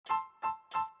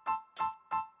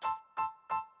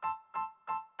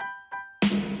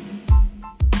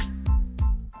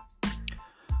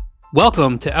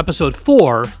Welcome to episode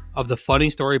 4 of the Funny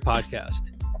Story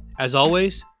Podcast. As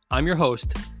always, I'm your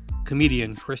host,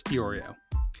 comedian Chris Diorio.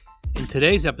 In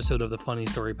today's episode of the Funny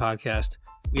Story Podcast,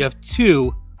 we have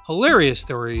 2 hilarious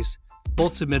stories,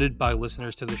 both submitted by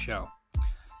listeners to the show.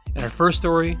 In our first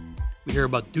story, we hear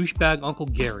about douchebag Uncle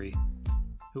Gary,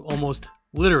 who almost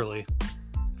literally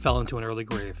fell into an early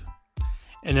grave.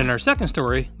 And in our second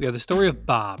story, we have the story of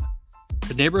Bob,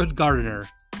 the neighborhood gardener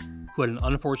who had an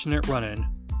unfortunate run-in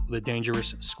with a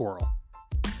dangerous squirrel.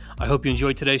 I hope you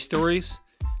enjoyed today's stories.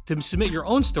 To submit your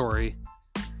own story,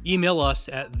 email us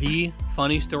at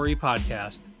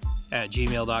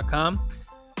thefunnystorypodcast@gmail.com.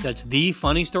 That's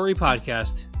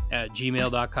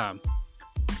thefunnystorypodcast@gmail.com.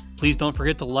 Please don't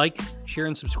forget to like, share,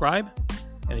 and subscribe,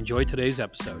 and enjoy today's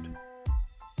episode.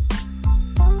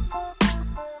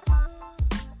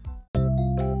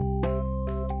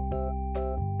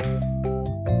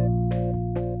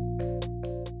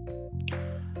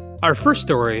 Our first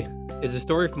story is a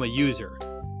story from a user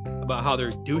about how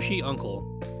their douchey uncle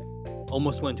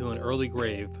almost went to an early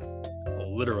grave,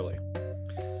 literally.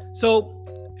 So,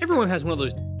 everyone has one of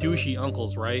those douchey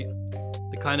uncles, right?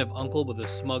 The kind of uncle with a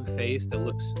smug face that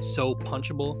looks so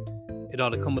punchable, it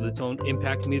ought to come with its own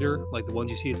impact meter, like the ones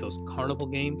you see at those carnival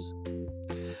games.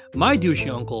 My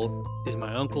douchey uncle is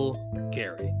my Uncle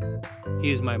Gary. He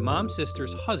is my mom's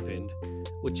sister's husband,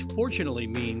 which fortunately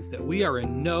means that we are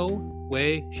in no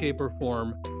way, shape, or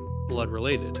form blood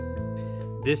related.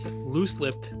 This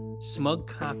loose-lipped,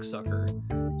 smug cocksucker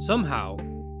somehow,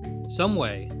 some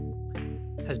way,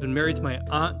 has been married to my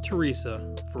Aunt Teresa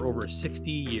for over 60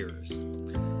 years.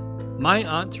 My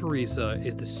Aunt Teresa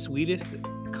is the sweetest,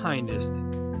 kindest,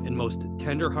 and most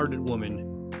tender-hearted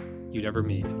woman you'd ever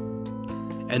meet.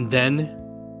 And then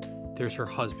there's her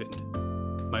husband,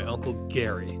 my Uncle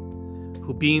Gary,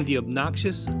 who, being the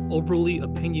obnoxious, overly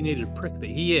opinionated prick that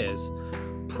he is,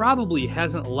 probably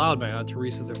hasn't allowed my Aunt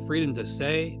Teresa the freedom to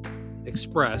say,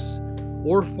 express,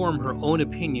 or form her own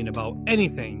opinion about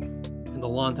anything in the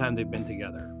long time they've been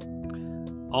together.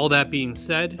 All that being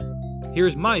said,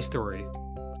 here's my story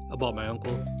about my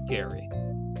Uncle Gary.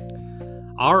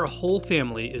 Our whole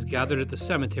family is gathered at the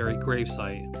cemetery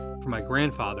gravesite for my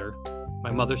grandfather,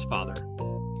 my mother's father.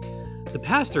 The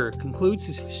pastor concludes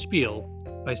his spiel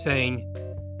by saying,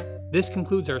 "This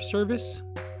concludes our service.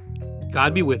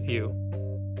 God be with you,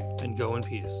 and go in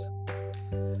peace."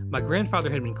 My grandfather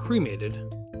had been cremated,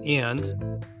 and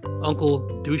Uncle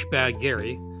Douchebag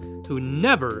Gary, who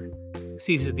never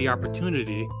seizes the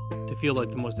opportunity to feel like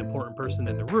the most important person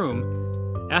in the room,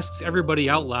 asks everybody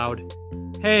out loud,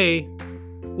 "Hey,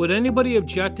 would anybody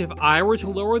object if I were to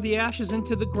lower the ashes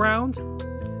into the ground?"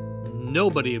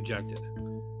 Nobody objected,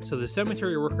 so the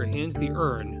cemetery worker hands the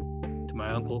urn to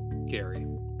my Uncle Gary.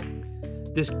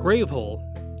 This grave hole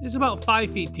is about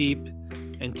 5 feet deep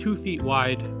and 2 feet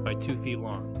wide by 2 feet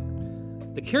long.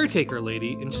 The caretaker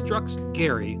lady instructs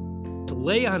Gary to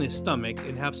lay on his stomach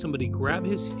and have somebody grab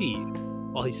his feet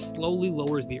while he slowly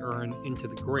lowers the urn into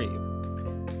the grave.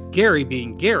 Gary,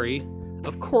 being Gary,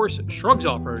 of course shrugs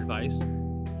off her advice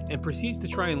and proceeds to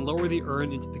try and lower the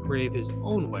urn into the grave his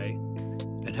own way,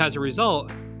 and as a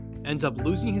result, ends up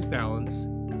losing his balance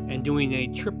and doing a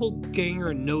triple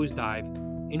ganger nosedive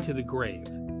into the grave.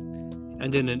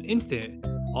 And in an instant,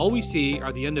 all we see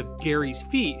are the end of Gary's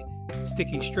feet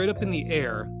sticking straight up in the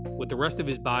air with the rest of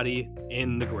his body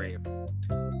in the grave.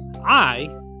 I,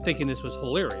 thinking this was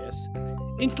hilarious,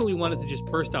 instantly wanted to just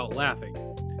burst out laughing.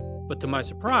 But to my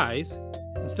surprise,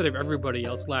 instead of everybody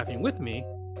else laughing with me,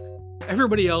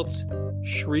 everybody else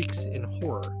shrieks in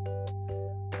horror.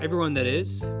 Everyone, that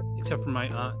is, except for my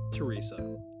Aunt Teresa,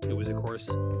 who was, of course,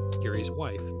 Gary's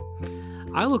wife.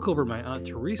 I look over my Aunt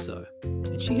Teresa,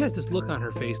 and she has this look on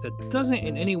her face that doesn't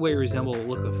in any way resemble a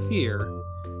look of fear,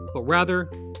 but rather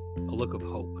a look of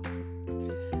hope.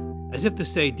 As if to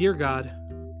say, "Dear God,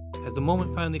 has the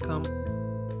moment finally come?"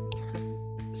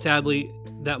 Sadly,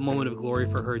 that moment of glory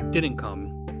for her didn't come,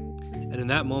 and in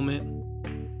that moment,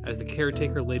 as the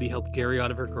caretaker lady helped Gary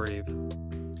out of her grave,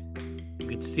 you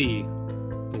could see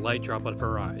the light drop out of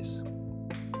her eyes.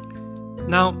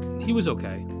 Now, he was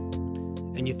okay,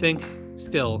 and you think,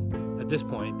 still, at this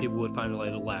point, people would find a way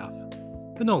to laugh,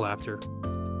 but no laughter.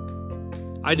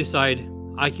 I decide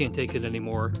I can't take it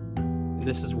anymore, and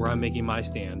this is where I'm making my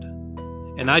stand.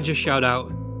 And I just shout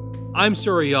out, "I'm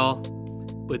sorry, y'all,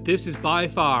 but this is by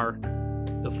far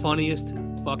the funniest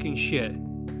fucking shit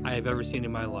I have ever seen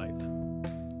in my life."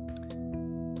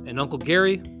 And Uncle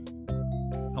Gary,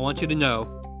 I want you to know,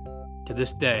 to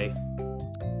this day,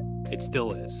 it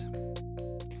still is.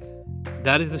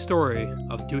 That is the story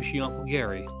of douchey Uncle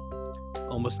Gary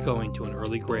almost going to an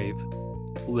early grave,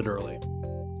 literally.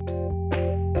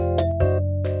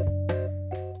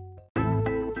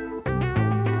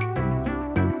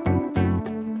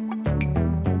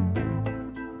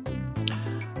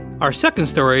 Our second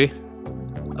story,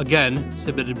 again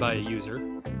submitted by a user,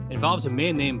 involves a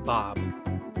man named Bob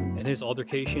and his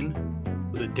altercation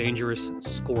with a dangerous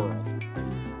squirrel.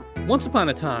 Once upon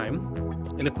a time,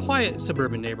 in a quiet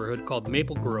suburban neighborhood called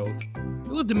Maple Grove,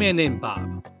 there lived a man named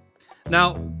Bob.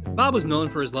 Now, Bob was known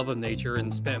for his love of nature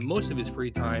and spent most of his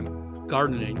free time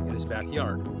gardening in his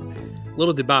backyard.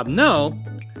 Little did Bob know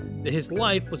that his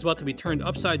life was about to be turned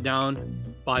upside down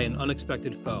by an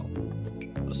unexpected foe,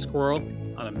 a squirrel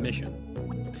on a mission.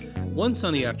 One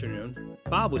sunny afternoon,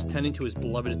 Bob was tending to his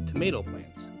beloved tomato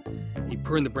plants. He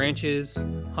pruned the branches,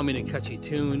 humming a catchy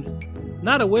tune,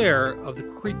 not aware of the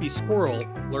creepy squirrel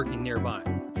lurking nearby.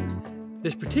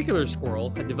 This particular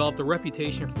squirrel had developed a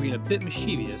reputation for being a bit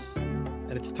mischievous,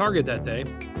 and its target that day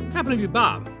happened to be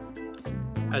Bob.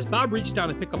 As Bob reached down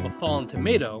to pick up a fallen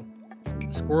tomato,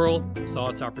 the squirrel saw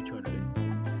its opportunity.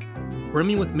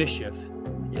 Brimming with mischief,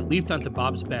 it leaped onto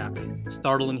Bob's back,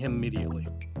 startling him immediately.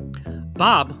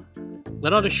 Bob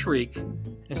let out a shriek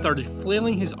and started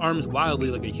flailing his arms wildly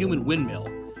like a human windmill,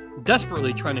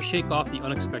 desperately trying to shake off the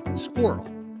unexpected squirrel.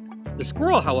 The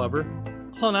squirrel, however,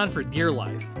 clung on for dear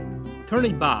life,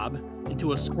 turning Bob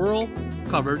into a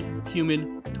squirrel-covered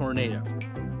human tornado.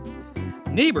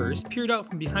 Neighbors peered out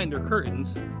from behind their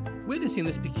curtains, witnessing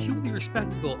this peculiar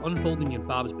spectacle unfolding in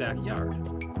Bob's backyard.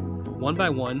 One by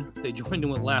one, they joined in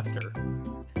with laughter,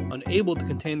 unable to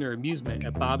contain their amusement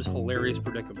at Bob's hilarious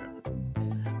predicament.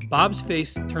 Bob's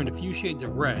face turned a few shades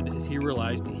of red as he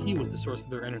realized that he was the source of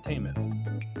their entertainment.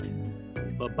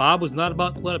 But Bob was not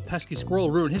about to let a pesky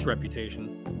squirrel ruin his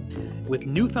reputation. With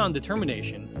newfound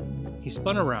determination, he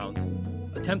spun around,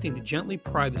 attempting to gently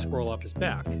pry the squirrel off his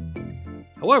back.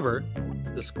 However,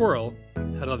 the squirrel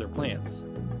had other plans.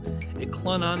 It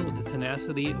clung on with the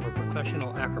tenacity of a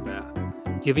professional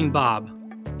acrobat, giving Bob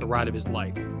the ride of his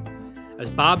life. As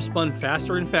Bob spun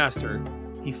faster and faster,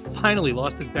 he finally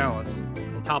lost his balance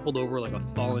and toppled over like a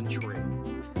fallen tree.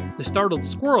 The startled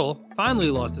squirrel finally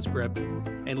lost its grip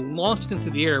and launched into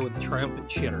the air with a triumphant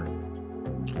chitter.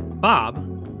 Bob,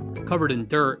 covered in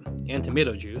dirt and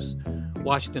tomato juice,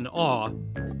 watched in awe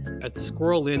as the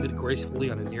squirrel landed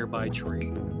gracefully on a nearby tree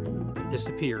and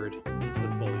disappeared into the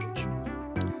foliage.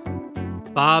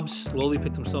 Bob slowly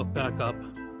picked himself back up,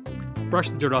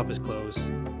 brushed the dirt off his clothes,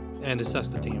 and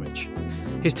assessed the damage.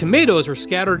 His tomatoes were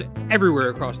scattered everywhere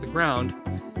across the ground.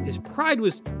 His pride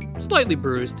was slightly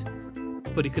bruised,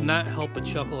 but he could not help but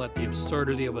chuckle at the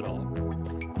absurdity of it all.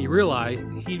 He realized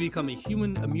that he'd become a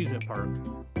human amusement park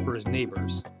for his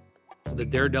neighbors, with the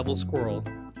daredevil squirrel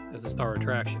as the star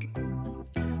attraction.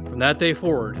 From that day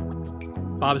forward,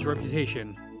 Bob's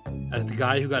reputation as the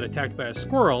guy who got attacked by a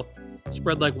squirrel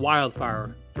spread like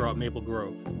wildfire throughout Maple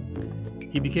Grove.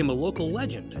 He became a local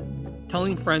legend,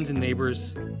 telling friends and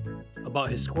neighbors about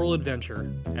his squirrel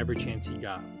adventure every chance he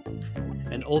got.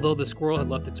 And although the squirrel had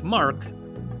left its mark,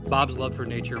 Bob's love for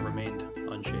nature remained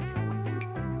unshaken.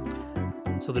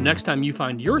 So the next time you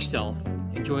find yourself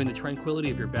enjoying the tranquility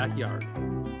of your backyard,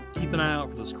 keep an eye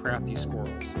out for those crafty squirrels.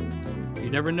 You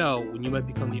never know when you might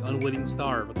become the unwitting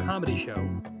star of a comedy show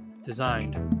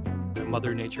designed by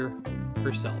Mother Nature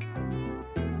herself.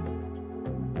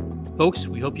 Folks,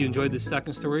 we hope you enjoyed this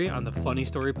second story on the Funny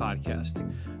Story Podcast.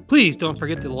 Please don't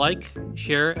forget to like,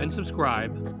 share, and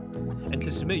subscribe. And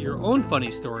to submit your own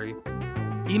funny story,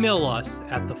 email us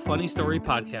at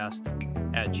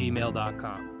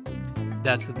thefunnystorypodcast@gmail.com.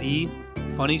 That's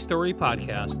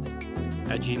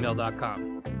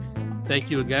thefunnystorypodcast@gmail.com.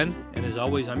 Thank you again, and as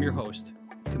always, I'm your host,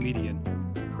 comedian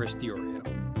Chris Diorio.